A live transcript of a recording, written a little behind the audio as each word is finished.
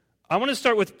I want to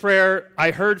start with prayer.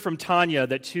 I heard from Tanya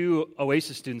that 2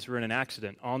 Oasis students were in an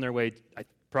accident on their way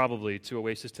probably to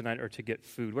Oasis tonight or to get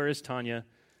food. Where is Tanya?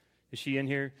 Is she in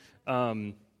here?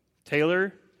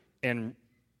 Taylor and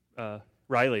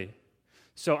Riley.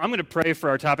 So I'm going to pray for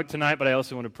our topic tonight, but I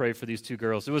also want to pray for these 2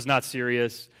 girls. It was not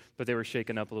serious, but they were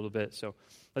shaken up a little bit. So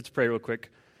let's pray real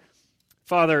quick.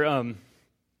 Father,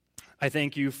 I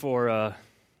thank you for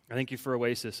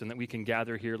Oasis and that we can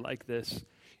gather here like this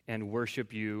and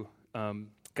worship you.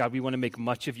 God, we want to make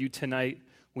much of you tonight.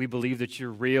 We believe that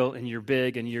you're real and you're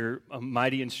big and you're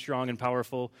mighty and strong and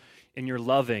powerful and you're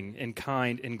loving and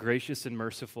kind and gracious and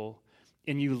merciful.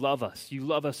 And you love us. You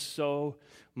love us so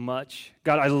much.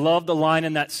 God, I love the line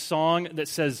in that song that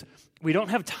says, we don't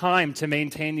have time to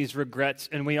maintain these regrets,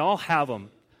 and we all have them.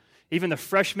 Even the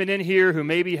freshmen in here who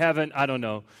maybe haven't,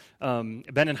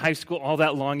 been in high school all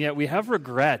that long yet, we have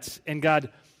regrets. And God,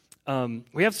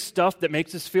 we have stuff that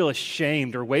makes us feel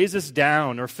ashamed or weighs us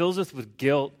down or fills us with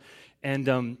guilt.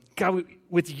 And God,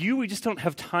 with you, we just don't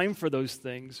have time for those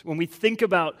things. When we think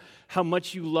about how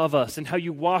much you love us and how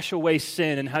you wash away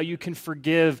sin and how you can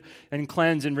forgive and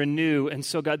cleanse and renew. And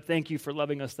so, God, thank you for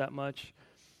loving us that much.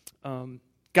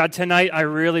 God, tonight,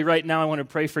 right now, I want to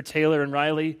pray for Taylor and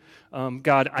Riley.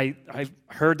 God, I've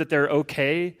heard that they're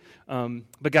okay.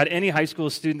 But God, any high school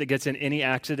student that gets in any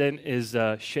accident is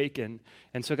shaken.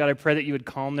 And so, God, I pray that you would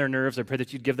calm their nerves. I pray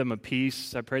that you'd give them a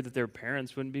peace. I pray that their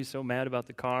parents wouldn't be so mad about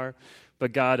the car.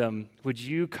 But God, would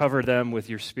you cover them with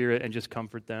your spirit and just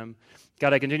comfort them?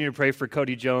 God, I continue to pray for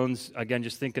Cody Jones. Again,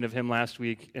 just thinking of him last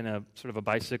week in a sort of a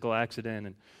bicycle accident,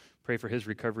 and pray for his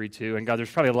recovery too. And God,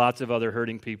 there's probably lots of other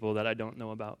hurting people that I don't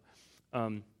know about.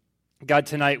 God,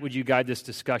 tonight, would you guide this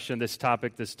discussion, this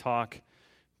topic, this talk?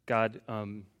 God,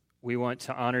 we want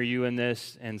to honor you in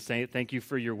this and say thank you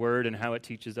for your word and how it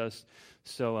teaches us.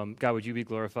 So, God, would you be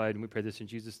glorified? And we pray this in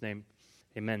Jesus' name.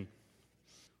 Amen.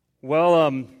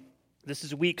 Well, this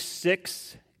is week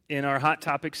 6 in our Hot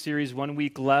Topic series, 1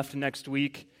 week left next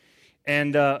week.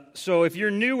 And so if you're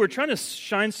new, we're trying to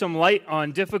shine some light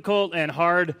on difficult and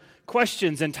hard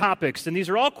questions and topics. And these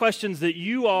are all questions that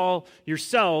you all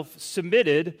yourself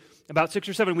submitted about 6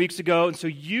 or 7 weeks ago. And so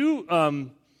you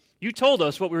told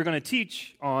us what we were going to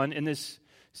teach on in this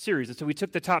series. And so we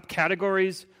took the top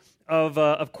categories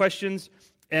of questions.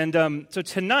 And so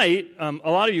tonight,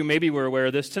 a lot of you maybe were aware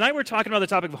of this. Tonight we're talking about the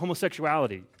topic of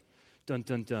homosexuality. Dun,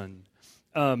 dun,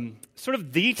 dun. Sort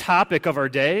of the topic of our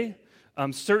day.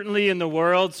 Certainly in the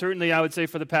world, certainly I would say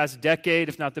for the past decade,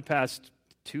 if not the past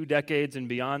 2 decades and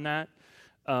beyond that.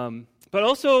 But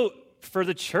also for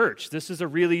the church, this is a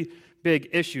really big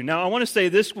issue. Now, I want to say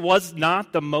this was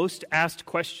not the most asked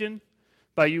question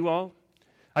by you all.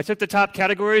 I took the top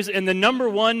categories, and the number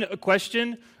one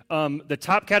question, the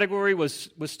top category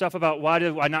was stuff about why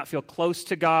do I not feel close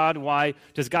to God? Why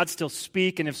does God still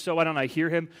speak? And if so, why don't I hear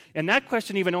him? And that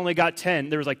question even only got 10.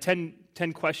 There was like 10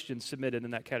 questions submitted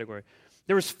in that category.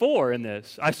 There was 4 in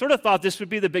this. I sort of thought this would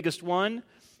be the biggest one.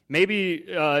 Maybe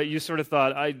you sort of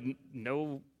thought, I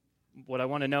know what I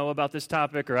want to know about this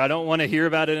topic, or I don't want to hear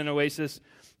about it in Oasis.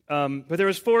 But there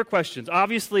was 4 questions.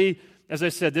 Obviously, as I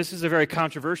said, this is a very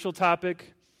controversial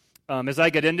topic. As I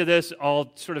get into this,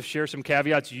 I'll sort of share some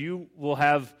caveats. You will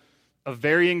have a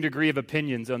varying degree of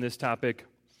opinions on this topic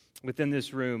within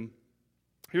this room.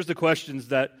 Here's the questions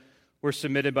that were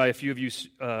submitted by a few of you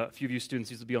students.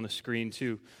 These will be on the screen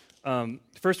too. The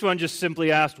first one just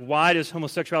simply asked, why does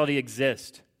homosexuality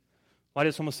exist? Why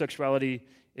does homosexuality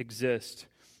exist?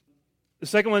 The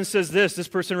second one says this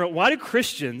person wrote, why do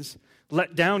Christians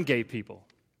let down gay people?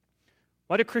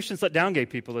 Why do Christians let down gay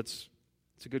people? It's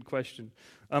a good question.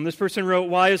 This person wrote,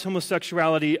 why is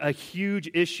homosexuality a huge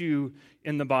issue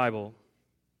in the Bible?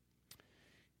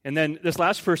 And then this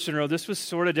last person wrote, this was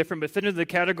sort of different, but fit into the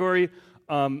category.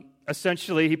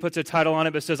 Essentially, he puts a title on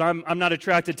it, but says, I'm not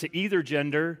attracted to either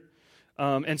gender,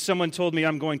 and someone told me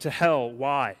I'm going to hell.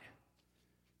 Why?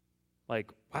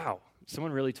 Like, wow,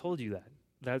 someone really told you that.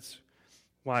 That's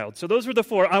wild. So those were the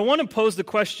 4. I want to pose the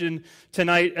question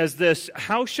tonight as this: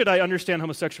 how should I understand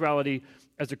homosexuality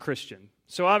as a Christian?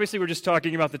 So obviously we're just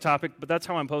talking about the topic, but that's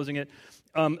how I'm posing it.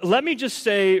 Let me just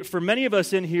say, for many of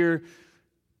us in here,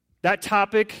 that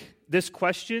topic, this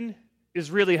question,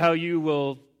 is really how you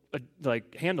will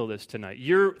handle this tonight.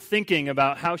 You're thinking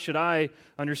about how should I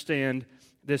understand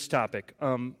this topic.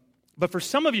 But for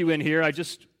some of you in here, I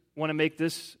just want to make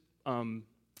this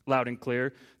loud and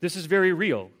clear. This is very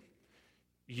real.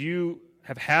 You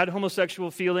have had homosexual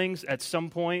feelings at some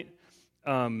point.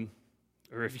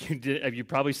 Or if you did, you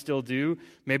probably still do.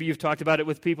 Maybe you've talked about it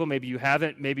with people. Maybe you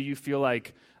haven't. Maybe you feel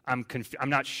like, I'm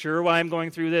not sure why I'm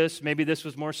going through this. Maybe this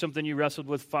was more something you wrestled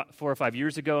with 4 or 5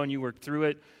 years ago and you worked through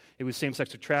it. It was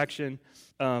same-sex attraction.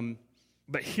 But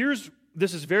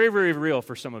this is very, very real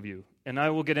for some of you. And I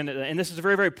will get into that. And this is a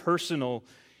very, very personal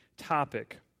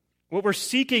topic. What we're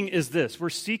seeking is this. We're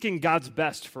seeking God's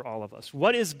best for all of us.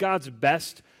 What is God's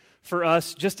best for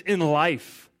us just in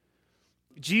life?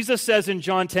 Jesus says in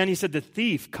John 10, he said, the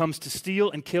thief comes to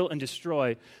steal and kill and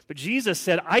destroy. But Jesus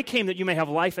said, I came that you may have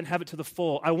life and have it to the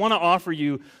full. I want to offer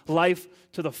you life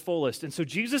to the fullest. And so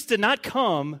Jesus did not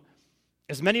come,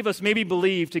 as many of us maybe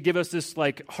believe, to give us this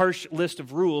like harsh list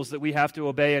of rules that we have to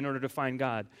obey in order to find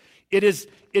God. It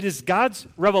is God's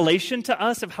revelation to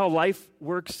us of how life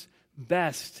works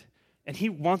best. And he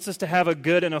wants us to have a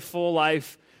good and a full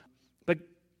life. But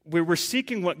we're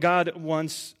seeking what God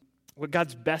wants, what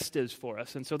God's best is for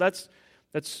us. And so that's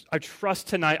I trust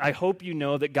tonight, I hope you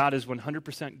know that God is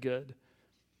 100% good.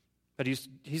 That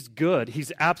he's good.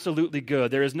 He's absolutely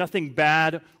good. There is nothing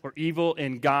bad or evil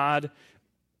in God,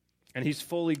 and he's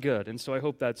fully good. And so I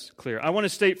hope that's clear. I want to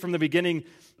state from the beginning,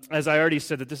 as I already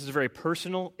said, that this is a very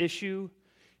personal issue,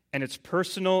 and it's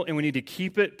personal, and we need to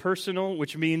keep it personal,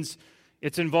 which means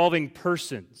it's involving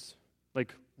persons,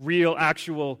 like real,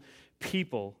 actual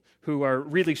people who are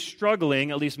really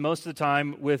struggling, at least most of the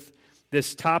time, with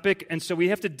this topic. And so we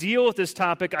have to deal with this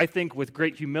topic, I think, with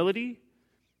great humility,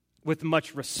 with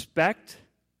much respect,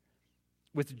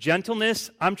 with gentleness.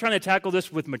 I'm trying to tackle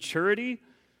this with maturity.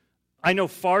 I know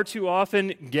far too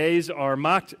often gays are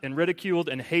mocked and ridiculed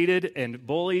and hated and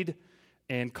bullied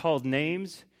and called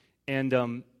names.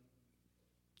 And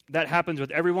that happens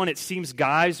with everyone. It seems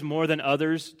guys more than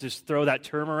others just throw that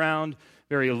term around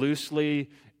very loosely.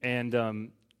 And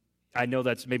I know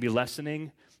that's maybe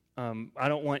lessening. I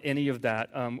don't want any of that.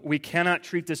 We cannot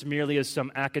treat this merely as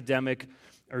some academic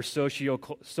or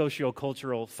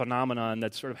socio-cultural phenomenon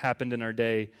that's sort of happened in our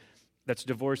day that's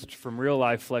divorced from real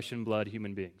life, flesh and blood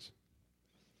human beings.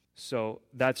 So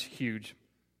that's huge.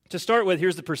 To start with,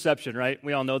 here's the perception, right?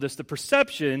 We all know this. The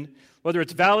perception, whether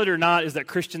it's valid or not, is that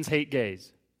Christians hate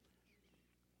gays,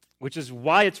 which is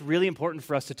why it's really important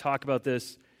for us to talk about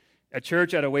this at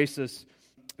church, at Oasis.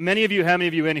 How many of you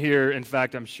in here, in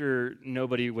fact, I'm sure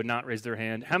nobody would not raise their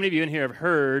hand, how many of you in here have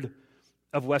heard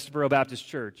of Westboro Baptist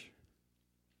Church?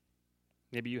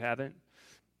 Maybe you haven't.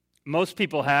 Most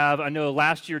people have. I know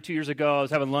last year, 2 years ago, I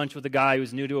was having lunch with a guy who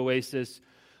was new to Oasis.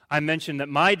 I mentioned that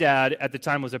my dad at the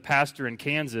time was a pastor in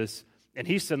Kansas, and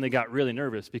he suddenly got really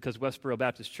nervous because Westboro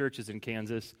Baptist Church is in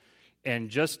Kansas. And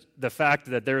just the fact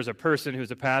that there's a person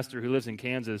who's a pastor who lives in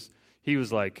Kansas, he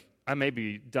was like, I may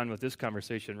be done with this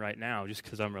conversation right now just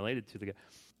because I'm related to the guy.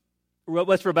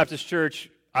 Westboro Baptist Church,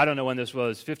 I don't know when this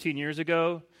was, 15 years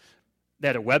ago, they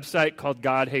had a website called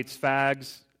God Hates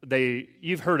Fags.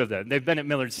 You've heard of them. They've been at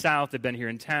Millard South. They've been here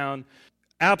in town.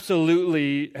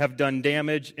 Absolutely have done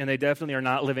damage, and they definitely are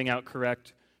not living out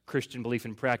correct Christian belief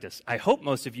and practice. I hope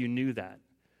most of you knew that.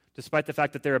 Despite the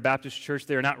fact that they're a Baptist church,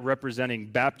 they are not representing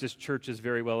Baptist churches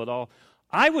very well at all.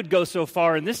 I would go so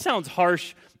far, and this sounds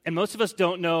harsh, and most of us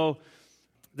don't know,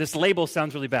 this label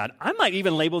sounds really bad. I might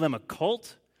even label them a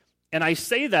cult, and I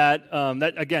say that,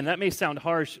 that may sound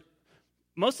harsh.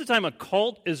 Most of the time, a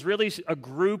cult is really a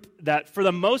group that, for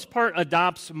the most part,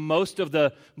 adopts most of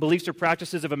the beliefs or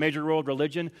practices of a major world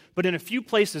religion, but in a few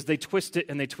places, they twist it,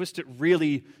 and they twist it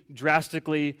really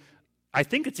drastically. I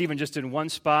think it's even just in one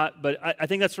spot, but I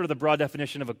think that's sort of the broad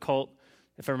definition of a cult,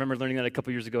 if I remember learning that a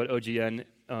couple years ago at OGN,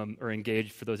 or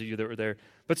Engage, for those of you that were there.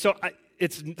 But so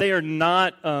they are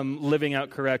not living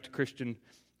out correct Christian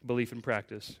belief and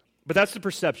practice. But that's the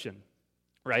perception,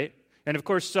 right? And of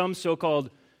course, some so-called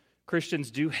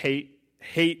Christians do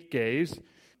hate gays.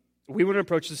 We want to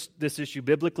approach this issue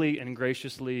biblically and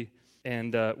graciously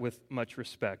and with much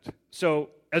respect. So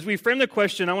as we frame the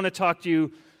question, I want to talk to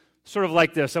you sort of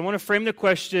like this. I want to frame the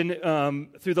question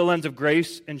through the lens of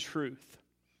grace and truth.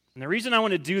 And the reason I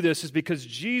want to do this is because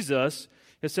Jesus,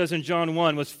 it says in John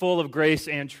 1, was full of grace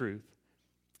and truth.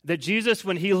 That Jesus,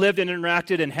 when he lived and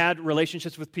interacted and had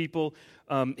relationships with people,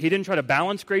 he didn't try to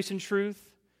balance grace and truth.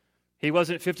 He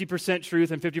wasn't 50% truth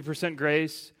and 50%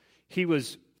 grace. He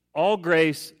was all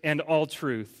grace and all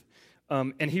truth.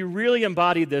 And he really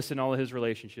embodied this in all of his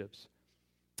relationships.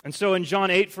 And so in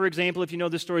John 8, for example, if you know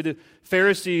this story, the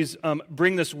Pharisees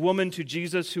bring this woman to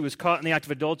Jesus who was caught in the act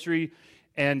of adultery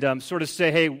and sort of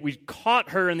say, hey, we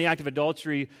caught her in the act of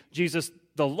adultery. Jesus,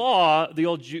 the law, the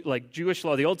old Jewish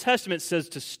law, the Old Testament says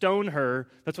to stone her.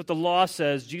 That's what the law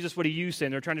says. Jesus, what do you say?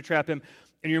 And they're trying to trap him.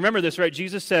 And you remember this, right?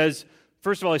 Jesus says,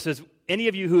 first of all, he says, any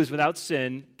of you who is without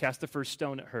sin, cast the first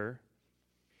stone at her.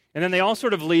 And then they all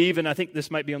sort of leave, and I think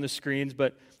this might be on the screens,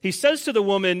 but he says to the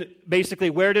woman, basically,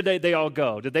 where did they all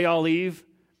go? Did they all leave?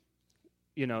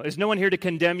 Is no one here to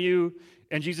condemn you?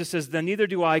 And Jesus says, then neither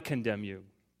do I condemn you.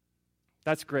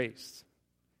 That's grace.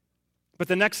 But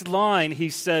the next line, he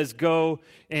says, go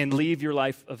and leave your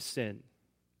life of sin.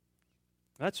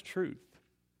 That's truth.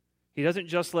 He doesn't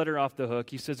just let her off the hook.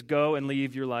 He says, go and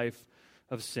leave your life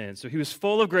of sin. So he was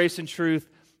full of grace and truth.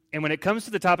 And when it comes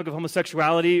to the topic of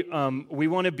homosexuality, we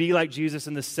want to be like Jesus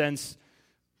in the sense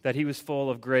that he was full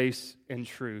of grace and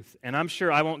truth. And I'm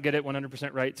sure I won't get it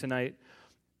 100% right tonight.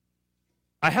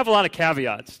 I have a lot of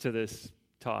caveats to this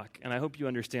talk, and I hope you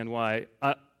understand why.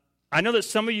 I know that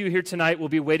some of you here tonight will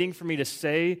be waiting for me to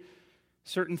say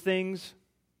certain things,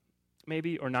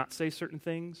 maybe, or not say certain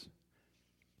things.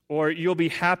 Or you'll be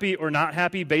happy or not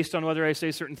happy based on whether I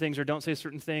say certain things or don't say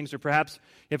certain things, or perhaps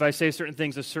if I say certain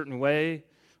things a certain way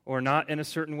or not in a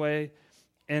certain way.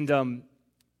 And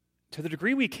to the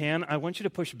degree we can, I want you to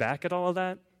push back at all of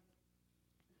that.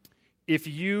 If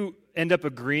you end up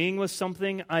agreeing with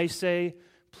something I say,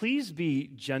 please be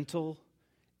gentle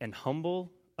and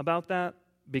humble about that,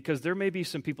 because there may be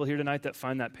some people here tonight that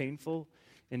find that painful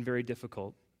and very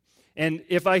difficult. And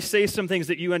if I say some things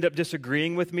that you end up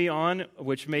disagreeing with me on,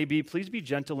 which may be, please be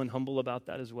gentle and humble about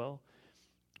that as well.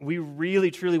 We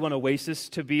really, truly want Oasis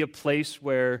to be a place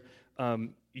where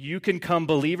you can come,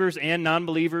 believers and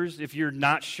non-believers, if you're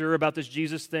not sure about this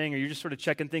Jesus thing or you're just sort of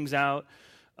checking things out.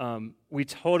 We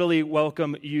totally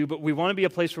welcome you, but we want to be a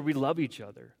place where we love each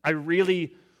other. I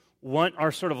really want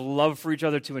our sort of love for each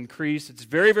other to increase. It's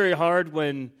very, very hard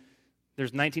when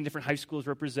there's 19 different high schools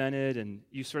represented and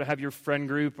you sort of have your friend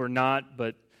group or not,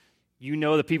 but you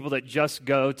know the people that just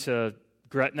go to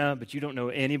Gretna, but you don't know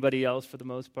anybody else for the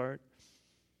most part.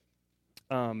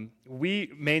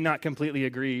 We may not completely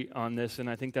agree on this, and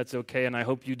I think that's okay, and I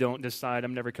hope you don't decide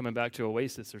I'm never coming back to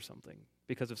Oasis or something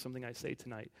because of something I say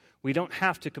tonight. We don't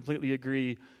have to completely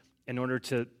agree in order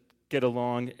to get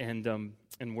along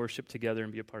and worship together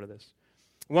and be a part of this.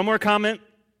 One more comment.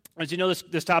 As you know,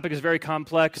 this topic is very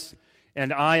complex,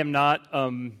 and I'm not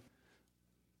an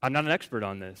expert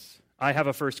on this. I have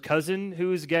a first cousin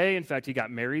who is gay. In fact, he got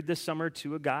married this summer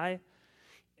to a guy,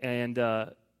 and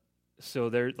so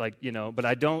they're but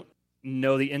I don't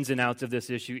know the ins and outs of this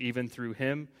issue even through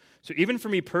him. So even for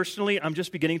me personally, I'm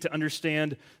just beginning to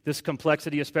understand this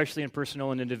complexity, especially in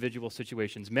personal and individual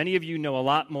situations. Many of you know a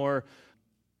lot more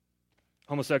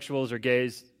homosexuals or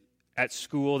gays at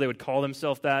school. They would call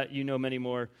themselves that. You know many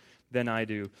more than I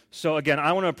do. So again,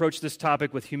 I want to approach this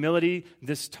topic with humility.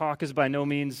 This talk is by no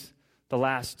means the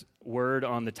last word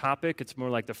on the topic. It's more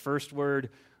like the first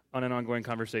word on an ongoing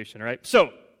conversation, all right?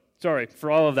 So, sorry for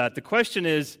all of that. The question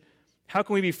is, how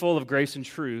can we be full of grace and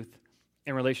truth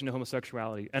in relation to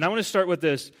homosexuality? And I want to start with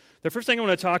this. The first thing I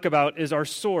want to talk about is our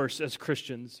source as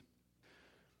Christians,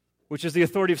 which is the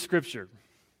authority of Scripture.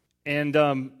 And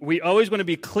we always want to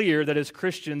be clear that as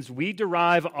Christians, we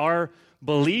derive our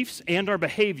beliefs and our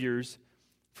behaviors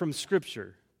from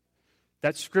Scripture.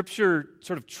 That Scripture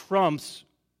sort of trumps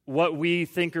what we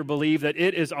think or believe, that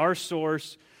it is our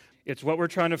source. It's what we're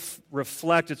trying to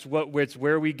reflect. It's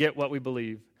where we get what we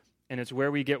believe. And it's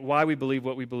where we get why we believe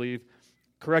what we believe.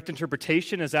 Correct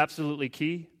interpretation is absolutely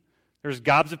key. There's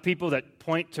gobs of people that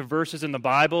point to verses in the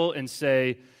Bible and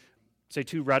say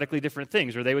two radically different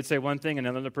things, or they would say one thing and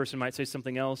another person might say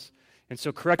something else. And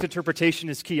so correct interpretation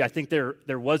is key. I think there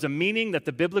was a meaning that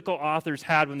the biblical authors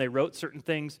had when they wrote certain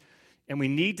things, and we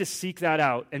need to seek that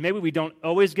out. And maybe we don't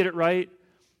always get it right,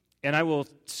 and I will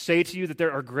say to you that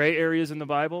there are gray areas in the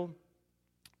Bible,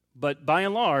 but by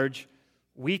and large,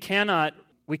 we cannot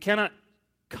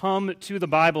come to the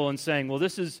Bible and saying, well,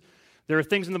 there are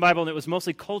things in the Bible and it was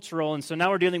mostly cultural, and so now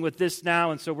we're dealing with this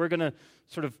now, and so we're going to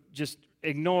sort of just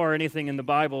ignore anything in the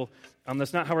Bible.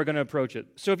 That's not how we're going to approach it.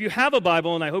 So if you have a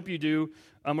Bible, and I hope you do,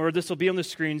 or this will be on the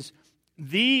screens,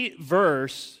 the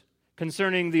verse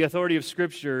concerning the authority of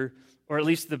Scripture, or at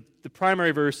least the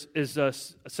primary verse, is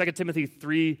 2 Timothy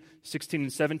 3, 16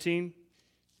 and 17.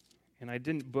 And I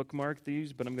didn't bookmark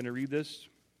these, but I'm going to read this.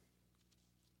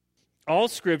 All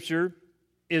Scripture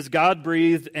is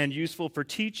God-breathed and useful for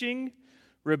teaching,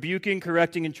 rebuking,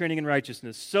 correcting, and training in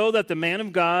righteousness, so that the man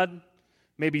of God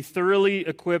may be thoroughly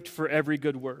equipped for every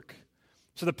good work.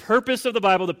 So the purpose of the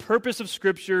Bible, the purpose of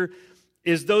Scripture,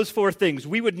 is those four things.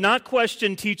 We would not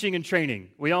question teaching and training.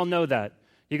 We all know that.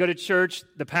 You go to church,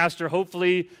 the pastor,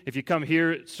 hopefully, if you come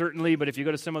here, certainly, but if you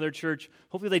go to some other church,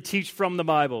 hopefully they teach from the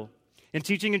Bible. And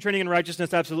teaching and training in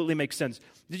righteousness absolutely makes sense.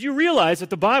 Did you realize that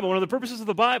the Bible, one of the purposes of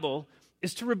the Bible,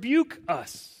 is to rebuke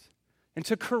us and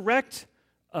to correct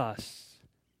us?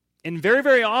 And very,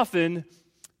 very often,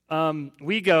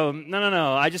 we go,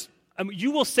 no,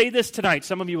 you will say this tonight.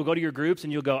 Some of you will go to your groups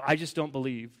and you'll go, I just don't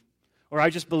believe. Or I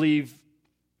just believe,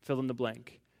 fill in the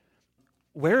blank.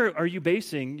 Where are you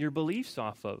basing your beliefs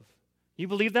off of? You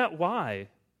believe that? Why?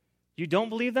 You don't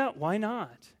believe that? Why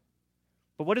not?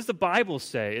 But what does the Bible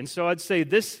say? And so I'd say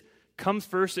this comes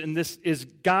first, and this is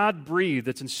God-breathed.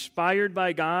 It's inspired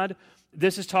by God.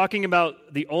 This is talking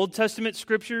about the Old Testament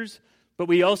scriptures, but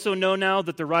we also know now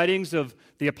that the writings of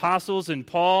the apostles and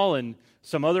Paul and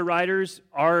some other writers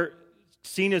are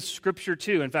seen as scripture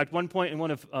too. In fact, one point in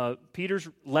one of Peter's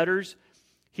letters,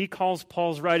 he calls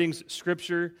Paul's writings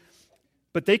scripture,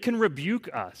 but they can rebuke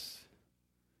us.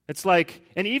 It's like,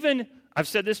 and even, I've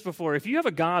said this before, if you have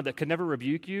a God that could never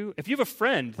rebuke you, if you have a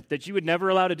friend that you would never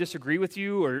allow to disagree with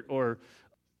you or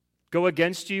go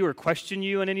against you or question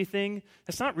you on anything,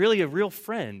 that's not really a real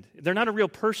friend. They're not a real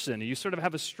person. You sort of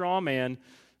have a straw man,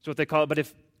 is what they call it. But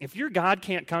if your God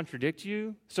can't contradict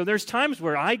you, so there's times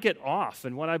where I get off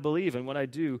in what I believe and what I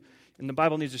do, and the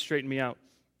Bible needs to straighten me out.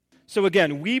 So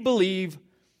again, we believe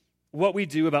what we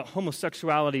do about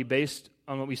homosexuality based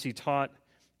on what we see taught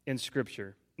in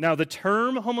Scripture. Now, the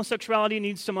term homosexuality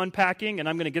needs some unpacking, and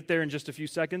I'm going to get there in just a few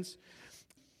seconds.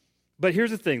 But here's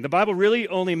the thing. The Bible really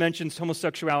only mentions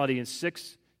homosexuality in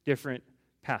 6 different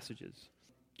passages.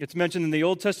 It's mentioned in the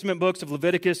Old Testament books of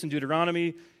Leviticus and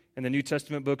Deuteronomy, and the New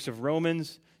Testament books of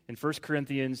Romans, and 1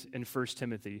 Corinthians, and 1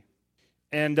 Timothy.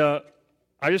 And I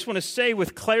just want to say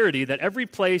with clarity that every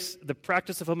place the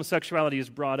practice of homosexuality is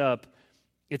brought up,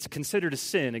 it's considered a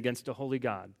sin against a holy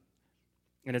God.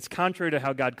 And it's contrary to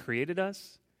how God created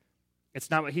us. It's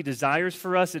not what He desires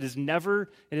for us. It is never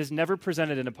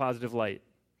presented in a positive light.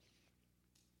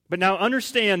 But now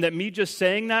understand that me just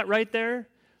saying that right there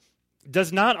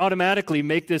does not automatically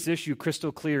make this issue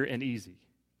crystal clear and easy.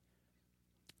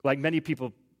 Like many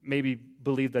people maybe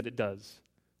believe that it does.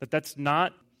 But that's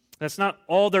not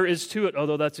all there is to it,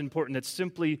 although that's important. It's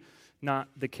simply not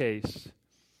the case.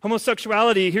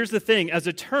 Homosexuality, here's the thing, as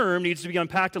a term needs to be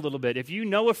unpacked a little bit. If you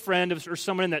know a friend or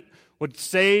someone that would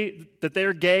say that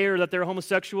they're gay or that they're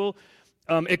homosexual,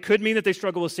 it could mean that they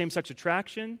struggle with same-sex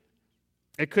attraction.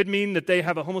 It could mean that they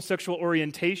have a homosexual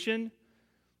orientation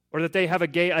or that they have a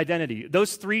gay identity.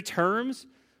 Those 3 terms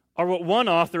are what one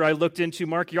author I looked into,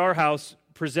 Mark Yarhouse,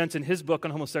 presents in his book on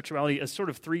homosexuality as sort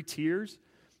of 3 tiers.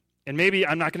 And maybe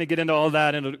I'm not going to get into all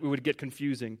that and it would get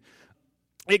confusing.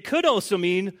 It could also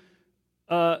mean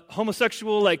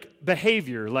homosexual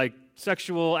behavior, like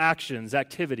sexual actions,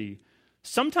 activity.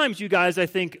 Sometimes you guys, I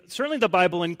think, certainly the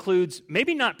Bible includes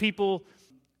maybe not people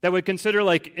that would consider,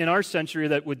 like in our century,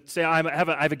 that would say, I have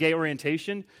a gay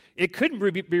orientation. It could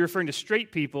be referring to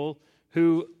straight people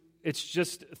who it's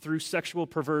just through sexual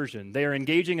perversion. They are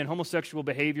engaging in homosexual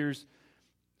behaviors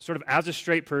sort of as a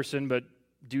straight person, but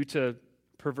due to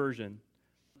perversion.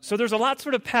 So there's a lot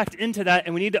sort of packed into that,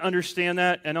 and we need to understand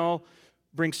that, and I'll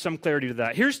bring some clarity to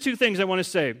that. Here's 2 things I want to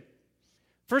say.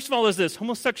 First of all is this: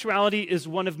 homosexuality is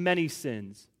one of many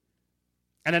sins.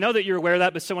 And I know that you're aware of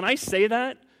that, but so when I say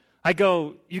that, I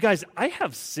go, you guys, I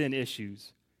have sin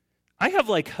issues. I have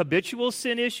habitual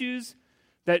sin issues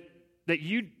that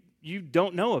you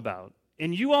don't know about.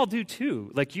 And you all do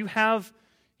too. You have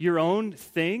your own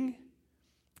thing.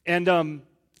 And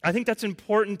I think that's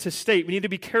important to state. We need to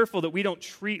be careful that we don't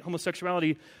treat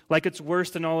homosexuality like it's worse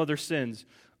than all other sins.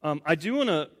 I do want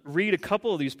to read a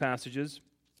couple of these passages.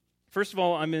 First of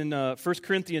all, I'm in 1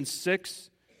 Corinthians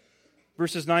 6,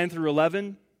 verses 9 through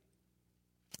 11.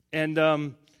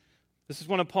 And this is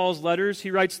one of Paul's letters.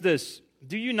 He writes this: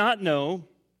 "Do you not know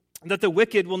that the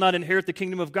wicked will not inherit the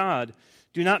kingdom of God?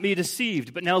 Do not be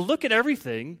deceived. But now look at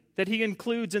everything that he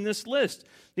includes in this list.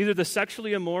 Neither the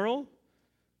sexually immoral,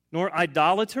 nor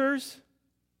idolaters,"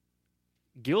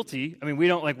 guilty. I mean, we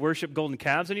don't worship golden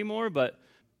calves anymore, but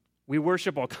we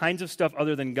worship all kinds of stuff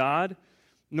other than God.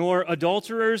 "Nor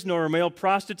adulterers, nor male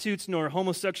prostitutes, nor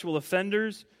homosexual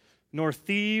offenders, nor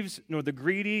thieves, nor the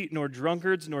greedy, nor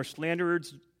drunkards, nor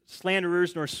slanderers,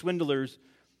 nor swindlers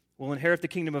will inherit the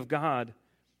kingdom of God."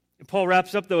 And Paul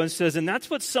wraps up, though, and says, "And that's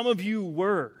what some of you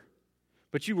were.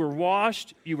 But you were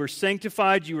washed, you were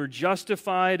sanctified, you were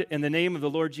justified in the name of the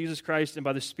Lord Jesus Christ and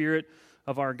by the Spirit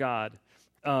of our God."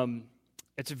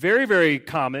 It's very, very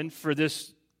common for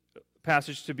this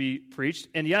passage to be preached.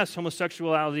 And yes,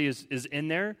 homosexuality is in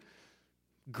there.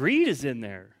 Greed is in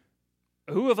there.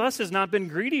 Who of us has not been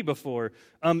greedy before?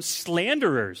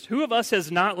 Slanderers. Who of us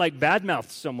has not badmouthed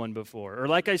someone before? Or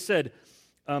like I said,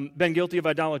 been guilty of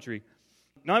idolatry?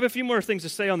 Now I have a few more things to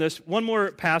say on this. One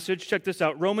more passage. Check this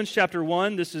out. Romans chapter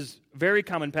 1. This is a very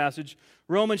common passage.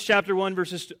 Romans chapter 1,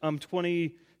 verses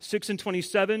 26 and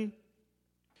 27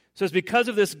 says, "Because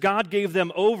of this, God gave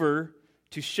them over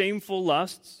to shameful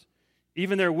lusts.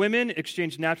 Even their women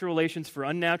exchanged natural relations for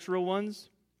unnatural ones.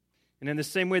 And in the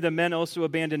same way, the men also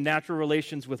abandoned natural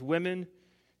relations with women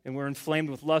and were inflamed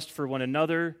with lust for one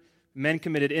another. Men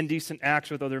committed indecent acts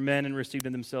with other men and received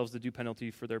in themselves the due penalty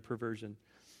for their perversion.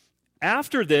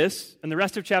 After this, in the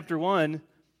rest of chapter 1,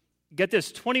 get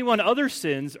this, 21 other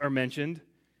sins are mentioned.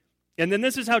 And then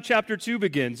this is how chapter 2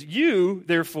 begins. You,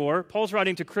 therefore, Paul's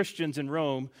writing to Christians in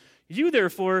Rome, you,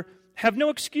 therefore, have no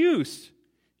excuse,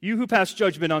 you who pass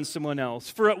judgment on someone else.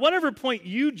 For at whatever point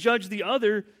you judge the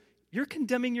other, you're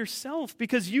condemning yourself,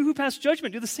 because you who pass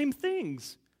judgment do the same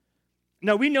things.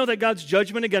 Now, we know that God's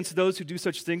judgment against those who do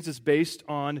such things is based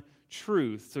on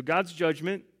truth. So God's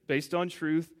judgment based on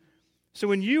truth. So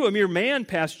when you, a mere man,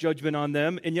 pass judgment on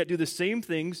them and yet do the same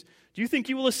things, do you think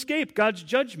you will escape God's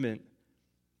judgment?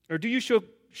 Or do you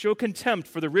show contempt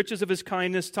for the riches of his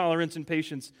kindness, tolerance, and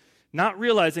patience, not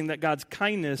realizing that God's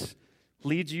kindness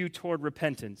leads you toward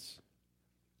repentance?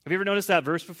 Have you ever noticed that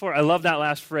verse before? I love that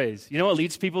last phrase. You know what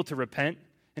leads people to repent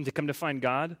and to come to find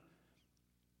God?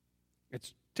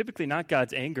 It's typically not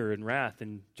God's anger and wrath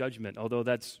and judgment, although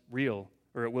that's real,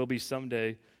 or it will be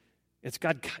someday. It's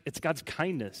God's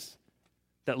kindness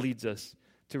that leads us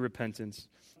to repentance.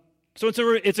 So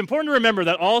it's important to remember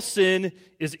that all sin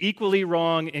is equally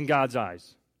wrong in God's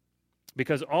eyes,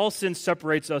 because all sin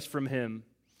separates us from him.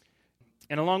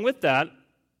 And along with that,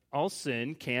 all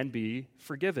sin can be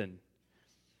forgiven.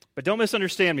 But don't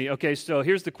misunderstand me. Okay, so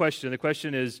here's the question. The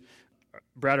question is,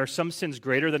 Brad, are some sins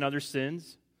greater than other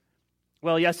sins?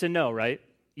 Well, yes and no, right?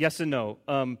 Yes and no.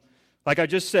 Like I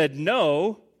just said,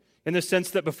 no, in the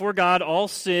sense that before God, all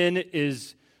sin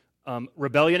is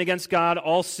rebellion against God.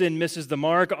 All sin misses the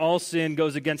mark. All sin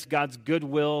goes against God's good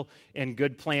will and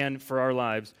good plan for our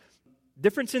lives.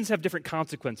 Different sins have different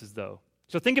consequences, though.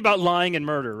 So think about lying and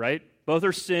murder, right? Both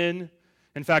are sin.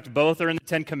 In fact, both are in the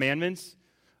Ten Commandments.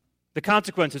 The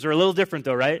consequences are a little different,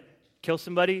 though, right? Kill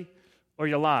somebody or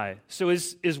you lie. So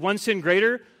is one sin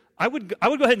greater? I would go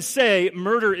ahead and say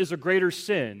murder is a greater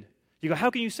sin. You go,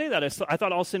 how can you say that? I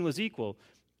thought all sin was equal.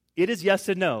 It is yes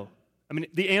and no. I mean,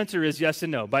 the answer is yes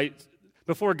and no.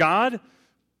 Before God,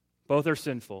 both are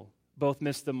sinful. Both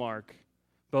miss the mark.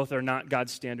 Both are not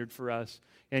God's standard for us.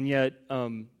 And yet,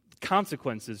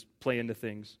 consequences play into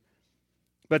things.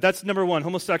 But that's number one.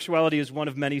 Homosexuality is one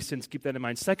of many sins. Keep that in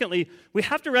mind. Secondly, we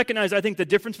have to recognize, I think, the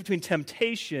difference between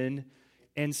temptation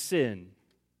and sin.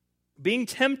 Being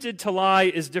tempted to lie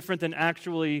is different than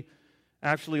actually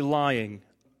lying.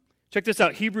 Check this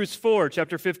out. Hebrews 4,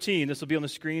 chapter 15. This will be on the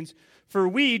screens. For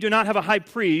we do not have a high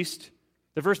priest.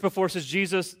 The verse before says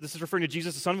Jesus. This is referring to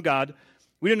Jesus, the Son of God.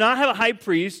 We do not have a high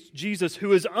priest, Jesus,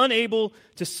 who is unable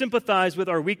to sympathize with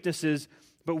our weaknesses,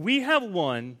 but we have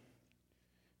one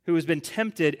who has been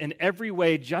tempted in every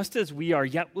way just as we are,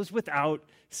 yet was without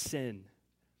sin.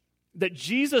 That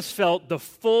Jesus felt the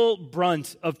full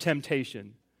brunt of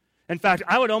temptation. In fact,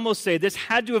 I would almost say this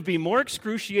had to have been more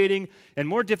excruciating and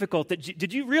more difficult.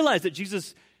 Did you realize that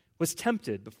Jesus was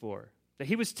tempted before? That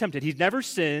he was tempted. He'd never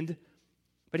sinned,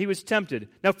 but he was tempted.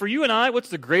 Now, for you and I, what's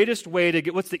the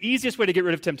easiest way to get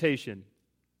rid of temptation?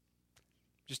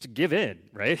 Just to give in,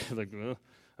 right? Like, well,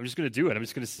 I'm just going to do it. I'm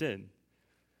just going to sin.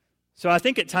 So I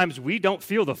think at times we don't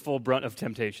feel the full brunt of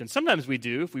temptation. Sometimes we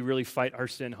do if we really fight our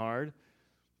sin hard.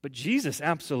 But Jesus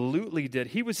absolutely did.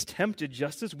 He was tempted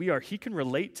just as we are. He can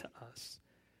relate to us.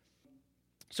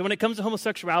 So when it comes to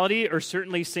homosexuality or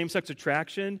certainly same-sex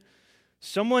attraction,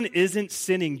 someone isn't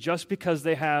sinning just because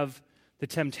they have the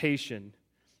temptation.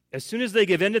 As soon as they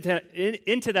give into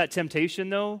that temptation,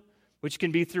 though, which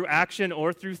can be through action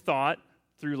or through thought,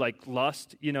 through like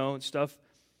lust, and stuff,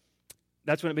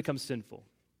 that's when it becomes sinful.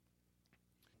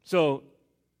 So,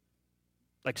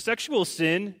 like sexual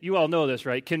sin, you all know this,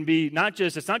 right? Can be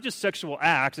it's not just sexual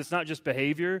acts, it's not just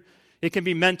behavior. It can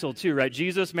be mental too, right?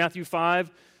 Jesus, Matthew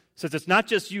 5, says it's not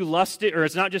just you lusting, or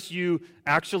it's not just you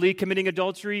actually committing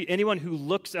adultery. Anyone who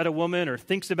looks at a woman or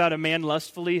thinks about a man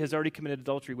lustfully has already committed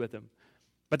adultery with him.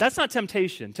 But that's not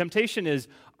temptation. Temptation is,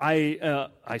 I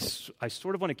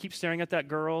sort of want to keep staring at that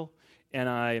girl, and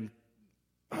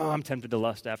I'm tempted to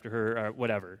lust after her, or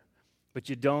whatever. But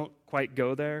you don't quite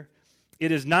go there.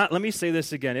 It is not, let me say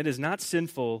this again, it is not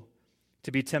sinful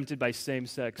to be tempted by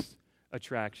same-sex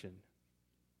attraction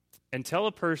until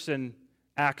a person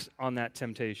acts on that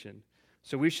temptation.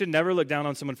 So we should never look down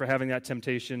on someone for having that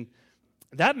temptation.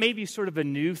 That may be sort of a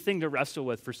new thing to wrestle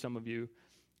with for some of you,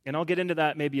 and I'll get into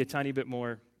that maybe a tiny bit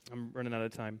more. I'm running out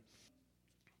of time.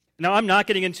 Now, I'm not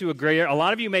getting into a gray area. A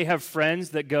lot of you may have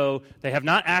friends that they have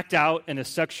not acted out in a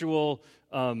sexual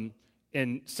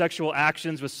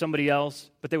actions with somebody else,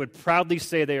 but they would proudly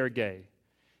say they are gay.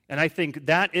 And I think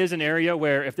that is an area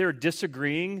where if they're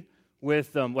disagreeing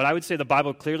with what I would say the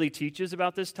Bible clearly teaches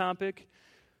about this topic,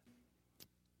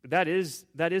 that is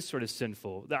sort of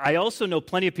sinful. I also know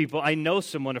plenty of people. I know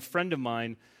someone, a friend of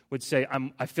mine, would say,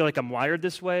 I feel like I'm wired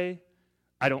this way.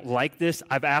 I don't like this.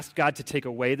 I've asked God to take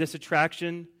away this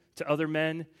attraction to other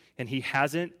men, and he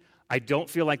hasn't. I don't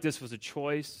feel like this was a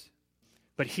choice.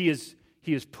 But he is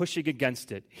pushing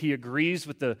against it. He agrees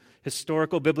with the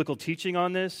historical biblical teaching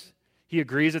on this. He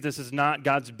agrees that this is not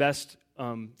God's best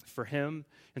for him.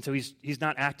 And so he's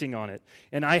not acting on it.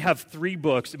 And I have 3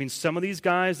 books. I mean, some of these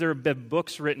guys, there have been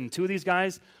books written. 2 of these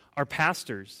guys are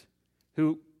pastors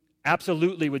who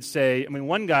absolutely would say, I mean,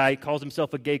 one guy calls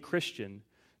himself a gay Christian.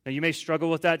 Now, you may struggle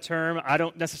with that term. I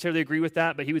don't necessarily agree with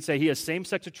that, but he would say he has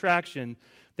same-sex attraction.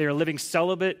 They are living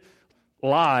celibate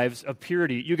lives of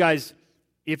purity. You guys,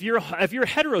 if you're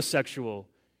heterosexual,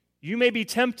 you may be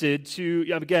tempted to,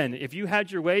 again, if you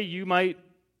had your way, you might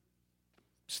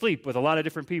sleep with a lot of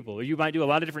different people, or you might do a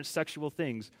lot of different sexual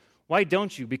things. Why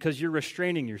don't you? Because you're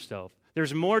restraining yourself.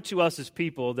 There's more to us as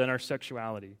people than our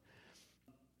sexuality.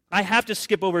 I have to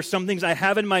skip over some things I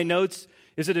have in my notes.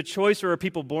 Is it a choice, or are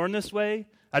people born this way?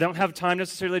 I don't have time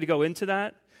necessarily to go into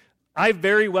that. I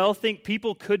very well think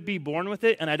people could be born with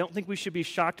it, and I don't think we should be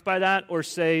shocked by that or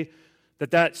say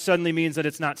that suddenly means that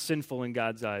it's not sinful in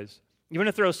God's eyes. You want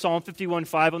to throw Psalm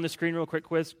 51:5 on the screen real quick,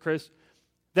 Chris?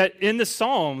 That in the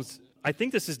Psalms, I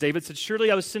think this is David said,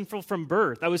 surely I was sinful from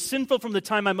birth. I was sinful from the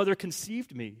time my mother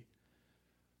conceived me.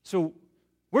 So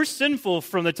we're sinful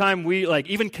from the time we,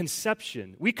 even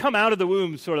conception. We come out of the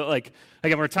womb sort of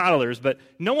again, we're toddlers, but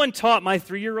no one taught my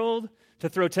 3-year-old to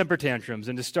throw temper tantrums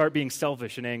and to start being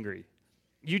selfish and angry.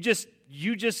 You just,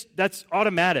 that's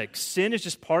automatic. Sin is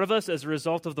just part of us as a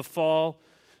result of the fall,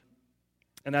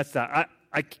 and that's that.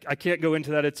 I can't go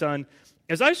into that a ton.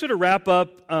 As I sort of wrap up,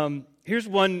 here's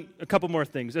a couple more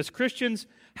things. As Christians,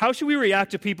 how should we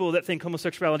react to people that think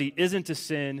homosexuality isn't a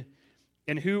sin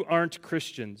and who aren't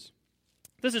Christians?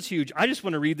 This is huge. I just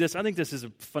want to read this. I think this is a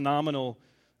phenomenal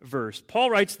verse. Paul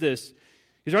writes this.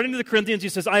 He's writing to the Corinthians. He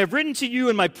says, I have written to you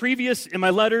in my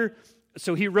letter.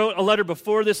 So he wrote a letter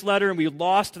before this letter, and we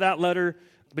lost that letter.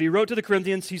 But he wrote to the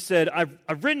Corinthians. He said,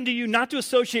 I've written to you not to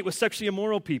associate with sexually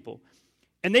immoral people.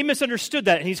 And they misunderstood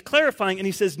that. And he's clarifying, and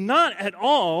he says, not at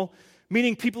all,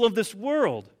 meaning people of this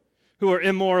world who are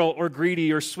immoral or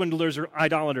greedy or swindlers or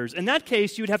idolaters. In that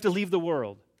case, you would have to leave the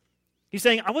world. He's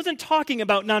saying, I wasn't talking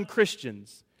about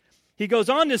non-Christians. He goes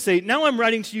on to say, now I'm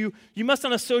writing to you, you must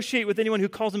not associate with anyone who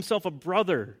calls himself a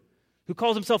brother, who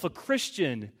calls himself a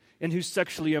Christian, and who's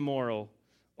sexually immoral,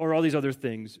 or all these other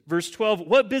things. Verse 12,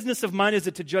 what business of mine is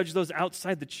it to judge those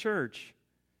outside the church?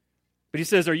 But he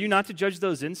says, are you not to judge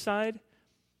those inside?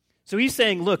 So he's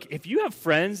saying, look, if you have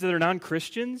friends that are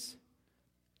non-Christians,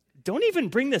 don't even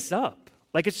bring this up.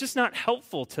 It's just not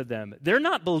helpful to them. They're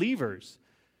not believers.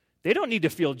 They don't need to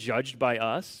feel judged by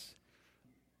us.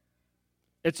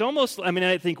 It's almost,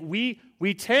 I think we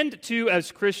tend to,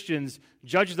 as Christians,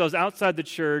 judge those outside the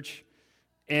church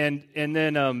and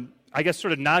then, I guess,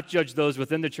 sort of not judge those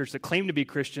within the church that claim to be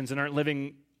Christians and aren't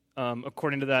living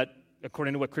according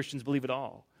to what Christians believe at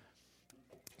all.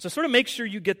 So sort of make sure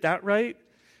you get that right.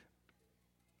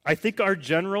 I think our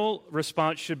general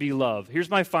response should be love.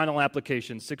 Here's my final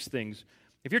application, 6 things.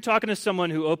 If you're talking to someone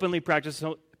who openly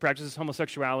practices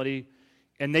homosexuality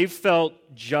and they've felt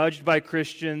judged by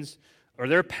Christians, or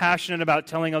they're passionate about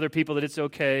telling other people that it's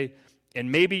okay,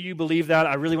 and maybe you believe that,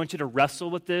 I really want you to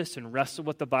wrestle with this and wrestle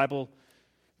what the Bible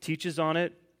teaches on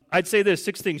it. I'd say this,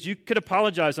 6 things. You could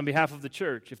apologize on behalf of the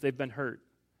church if they've been hurt.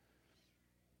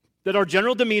 That our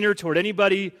general demeanor toward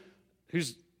anybody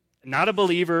who's not a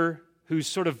believer, who's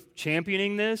sort of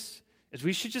championing this, is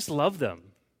we should just love them.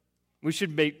 We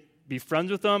should be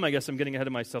friends with them. I guess I'm getting ahead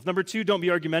of myself. Number 2, don't be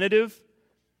argumentative.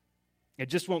 It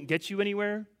just won't get you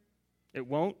anywhere. It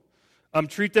won't.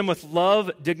 Treat them with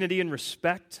love, dignity, and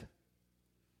respect.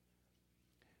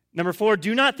 Number 4,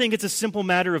 do not think it's a simple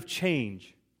matter of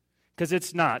change, because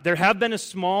it's not. There have been a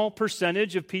small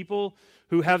percentage of people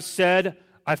who have said,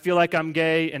 I feel like I'm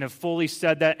gay, and have fully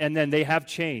said that, and then they have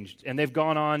changed, and they've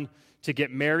gone on to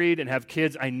get married and have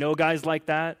kids. I know guys like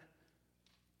that.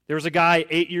 There was a guy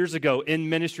 8 years ago in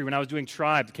ministry when I was doing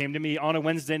Tribe, came to me on a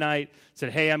Wednesday night,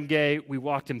 said, hey, I'm gay. We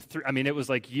walked him through. It was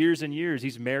like years and years.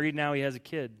 He's married now. He has a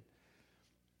kid.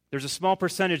 There's a small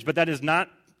percentage, but that is not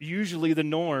usually the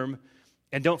norm.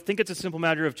 And don't think it's a simple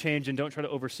matter of change, and don't try to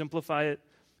oversimplify it.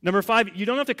 Number 5, you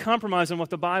don't have to compromise on what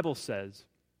the Bible says.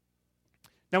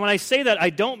 Now, when I say that, I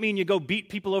don't mean you go beat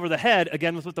people over the head,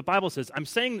 again, with what the Bible says. I'm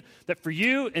saying that for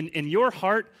you and in your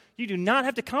heart, you do not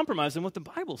have to compromise on what the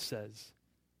Bible says.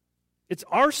 It's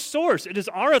our source. It is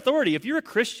our authority. If you're a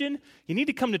Christian, you need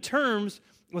to come to terms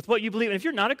with what you believe. And if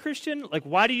you're not a Christian, like,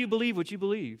 why do you believe what you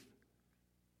believe?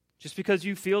 Just because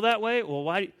you feel that way? Well,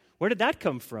 where did that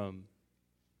come from?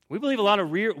 We believe a lot of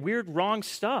weird, wrong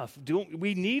stuff.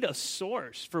 We need a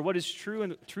source for what is true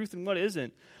and truth and what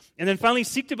isn't. And then finally,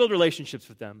 seek to build relationships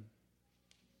with them.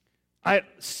 I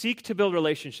seek to build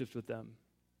relationships with them.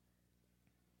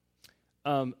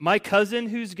 My cousin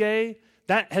who's gay,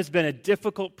 that has been a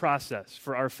difficult process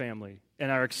for our family and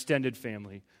our extended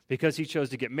family because he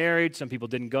chose to get married. Some people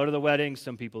didn't go to the wedding.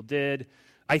 Some people did.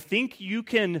 I think you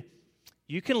can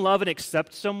love and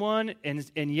accept someone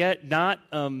and yet not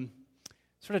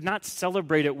sort of not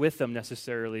celebrate it with them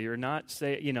necessarily, or not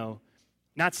say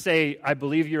I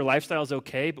believe your lifestyle is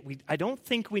okay, but I don't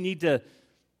think we need to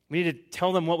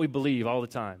tell them what we believe all the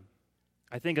time.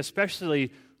 I think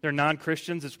especially they're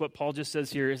non-Christians, it's what Paul just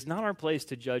says here, it's not our place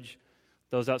to judge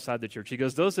those outside the church. He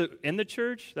goes, those in the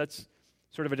church, that's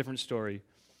sort of a different story.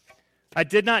 I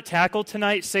did not tackle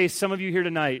tonight, say some of you here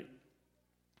tonight,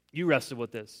 you wrestle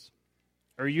with this.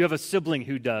 Or you have a sibling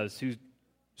who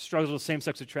struggles with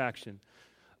same-sex attraction.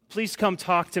 Please come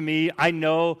talk to me. I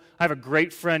know I have a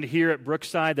great friend here at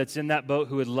Brookside that's in that boat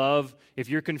who would love, if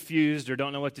you're confused or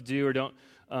don't know what to do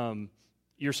or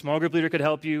your small group leader could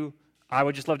help you. I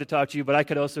would just love to talk to you, but I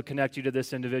could also connect you to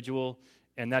this individual,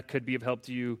 and that could be of help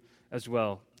to you as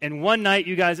well. And one night,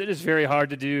 you guys, it is very hard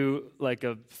to do like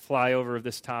a flyover of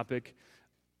this topic,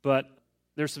 but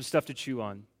there's some stuff to chew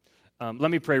on.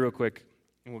 Let me pray real quick,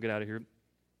 and we'll get out of here.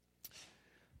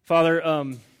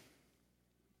 Father,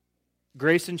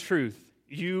 grace and truth,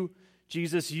 you,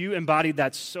 Jesus, you embodied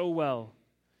that so well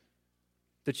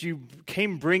that you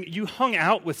you hung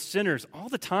out with sinners all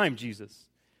the time, Jesus.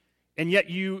 And yet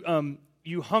you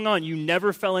hung on. You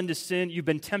never fell into sin. You've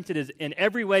been tempted in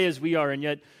every way as we are, and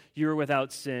yet you were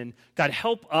without sin. God,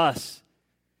 help us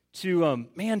to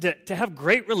have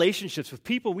great relationships with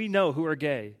people we know who are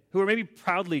gay, who are maybe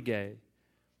proudly gay.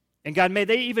 And God, may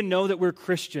they even know that we're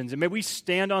Christians, and may we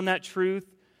stand on that truth,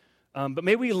 but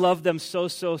may we love them so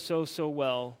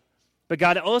well. But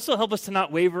God, also help us to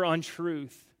not waver on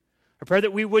truth. I pray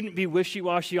that we wouldn't be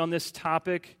wishy-washy on this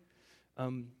topic.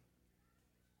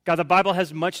 God, the Bible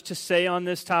has much to say on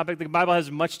this topic. The Bible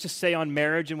has much to say on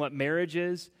marriage and what marriage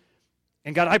is.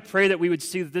 And God, I pray that we would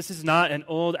see that this is not an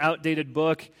old, outdated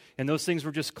book, and those things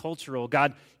were just cultural.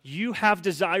 God, you have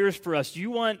desires for us.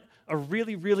 You want a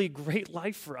really, really great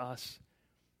life for us.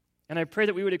 And I pray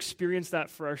that we would experience that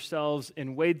for ourselves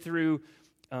and wade through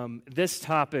this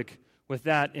topic with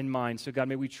that in mind. So God,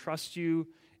 may we trust you,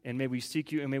 and may we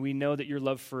seek you, and may we know that your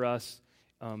love for us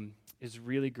is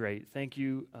really great. Thank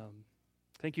you.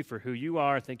 Thank you for who you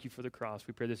are. Thank you for the cross.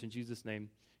 We pray this in Jesus' name.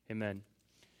 Amen.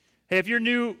 Hey, if you're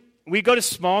new, we go to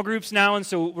small groups now, and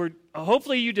so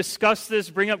hopefully you discuss this,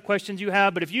 bring up questions you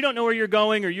have. But if you don't know where you're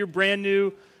going, or you're brand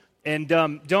new and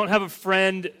don't have a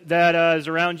friend that is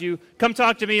around you, come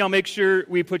talk to me. I'll make sure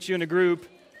we put you in a group.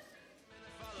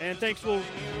 And thanks. We'll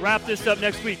wrap this up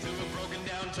next week.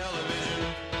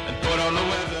 And put on the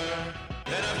weather,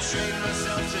 and I've trained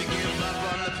myself to